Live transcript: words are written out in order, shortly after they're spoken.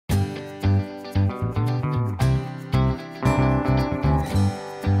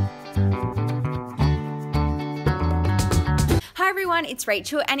everyone, it's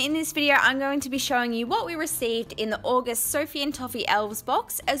Rachel, and in this video I'm going to be showing you what we received in the August Sophie and Toffee Elves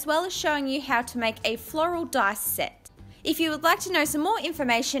box, as well as showing you how to make a floral dice set. If you would like to know some more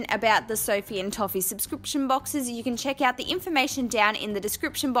information about the Sophie and Toffee subscription boxes, you can check out the information down in the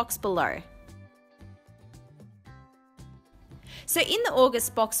description box below. So in the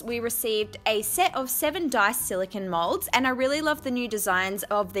August box we received a set of 7 dice silicone molds, and I really love the new designs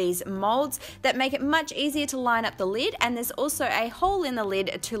of these molds that make it much easier to line up the lid, and there's also a hole in the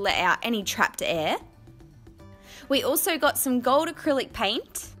lid to let out any trapped air. We also got some gold acrylic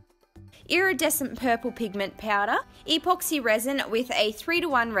paint, iridescent purple pigment powder, epoxy resin with a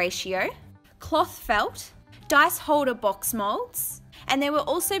 3:1 ratio, cloth felt, dice holder box molds, and there were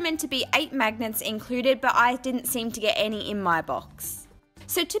also meant to be 8 magnets included, but I didn't seem to get any in my box.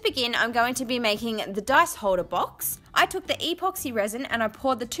 So to begin, I'm going to be making the dice holder box. I took the epoxy resin and I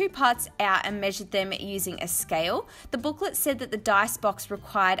poured the 2 parts out and measured them using a scale. The booklet said that the dice box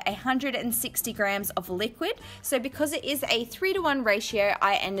required 160 grams of liquid, so because it is a 3:1 ratio,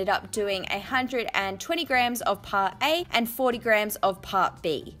 I ended up doing 120 grams of part A and 40 grams of part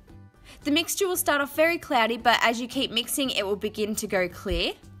B. The mixture will start off very cloudy, but as you keep mixing it will begin to go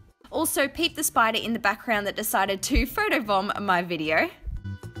clear. Also, peep the spider in the background that decided to photobomb my video.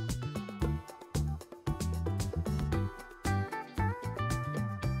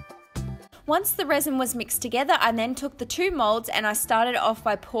 Once the resin was mixed together, I then took the 2 molds and I started off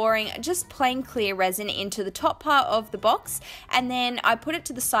by pouring just plain clear resin into the top part of the box, and then I put it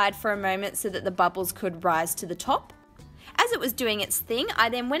to the side for a moment so that the bubbles could rise to the top. As it was doing its thing, I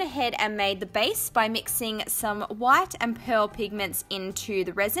then went ahead and made the base by mixing some white and pearl pigments into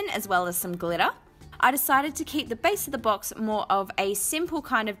the resin as well as some glitter. I decided to keep the base of the box more of a simple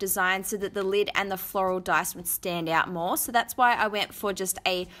kind of design so that the lid and the floral dice would stand out more, so that's why I went for just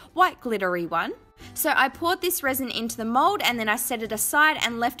a white glittery one. So I poured this resin into the mold and then I set it aside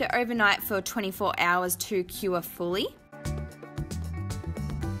and left it overnight for 24 hours to cure fully.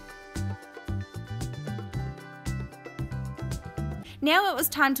 Now it was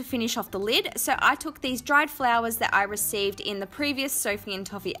time to finish off the lid, so I took these dried flowers that I received in the previous Sophie and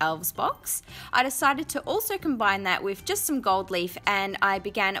Toffee Elves box. I decided to also combine that with just some gold leaf, and I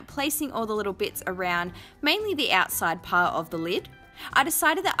began placing all the little bits around, mainly the outside part of the lid. I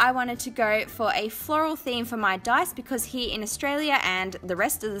decided that I wanted to go for a floral theme for my dice because here in Australia and the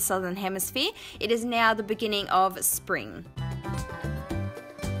rest of the Southern Hemisphere, it is now the beginning of spring.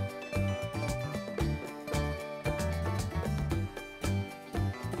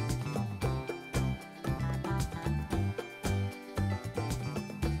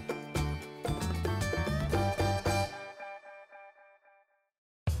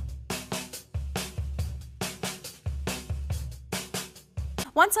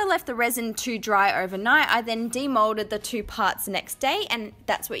 Once I left the resin to dry overnight, I then demolded the 2 parts the next day, and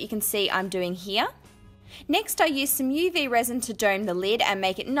that's what you can see I'm doing here. Next, I used some UV resin to dome the lid and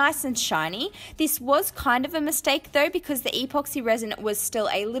make it nice and shiny. This was kind of a mistake though, because the epoxy resin was still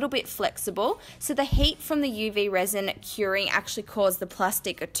a little bit flexible, so the heat from the UV resin curing actually caused the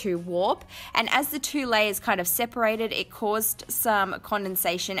plastic to warp, and as the 2 layers kind of separated, it caused some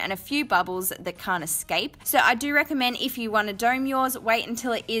condensation and a few bubbles that can't escape. So I do recommend, if you want to dome yours, wait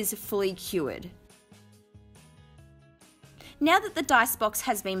until it is fully cured. Now that the dice box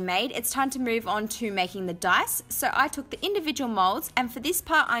has been made, it's time to move on to making the dice. So I took the individual molds, and for this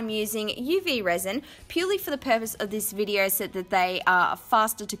part I'm using UV resin purely for the purpose of this video so that they are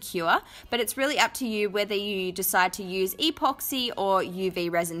faster to cure, but it's really up to you whether you decide to use epoxy or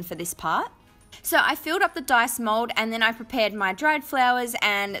UV resin for this part. So I filled up the dice mold and then I prepared my dried flowers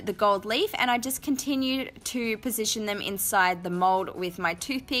and the gold leaf, and I just continued to position them inside the mold with my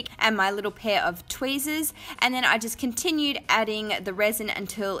toothpick and my little pair of tweezers, and then I just continued adding the resin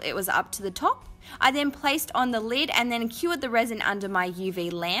until it was up to the top. I then placed on the lid and then cured the resin under my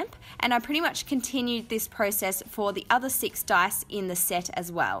UV lamp, and I pretty much continued this process for the other 6 dice in the set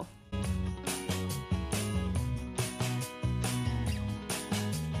as well.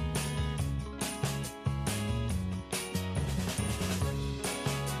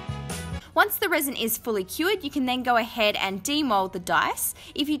 Once the resin is fully cured, you can then go ahead and demold the dice.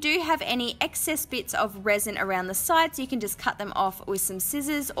 If you do have any excess bits of resin around the sides, you can just cut them off with some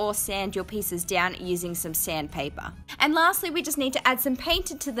scissors or sand your pieces down using some sandpaper. And lastly, we just need to add some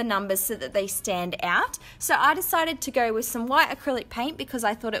paint into the numbers so that they stand out. So I decided to go with some white acrylic paint because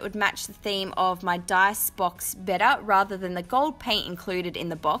I thought it would match the theme of my dice box better rather than the gold paint included in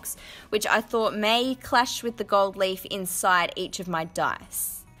the box, which I thought may clash with the gold leaf inside each of my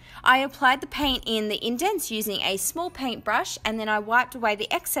dice. I applied the paint in the indents using a small paintbrush, and then I wiped away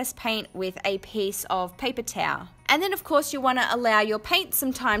the excess paint with a piece of paper towel. And then of course you want to allow your paint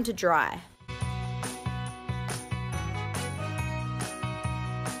some time to dry.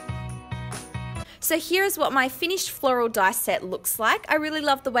 So here is what my finished floral dice set looks like. I really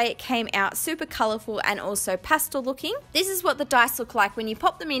love the way it came out, super colourful and also pastel looking. This is what the dice look like when you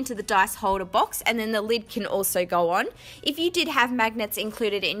pop them into the dice holder box, and then the lid can also go on. If you did have magnets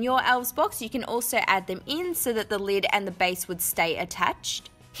included in your Elves box, you can also add them in so that the lid and the base would stay attached.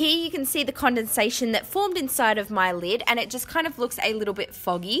 Here you can see the condensation that formed inside of my lid, and it just kind of looks a little bit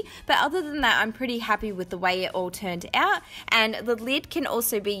foggy, but other than that I'm pretty happy with the way it all turned out, and the lid can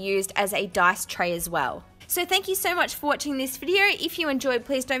also be used as a dice tray as well. So thank you so much for watching this video. If you enjoyed,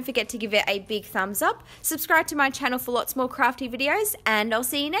 please don't forget to give it a big thumbs up, subscribe to my channel for lots more crafty videos, and I'll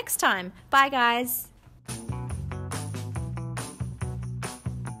see you next time. Bye guys!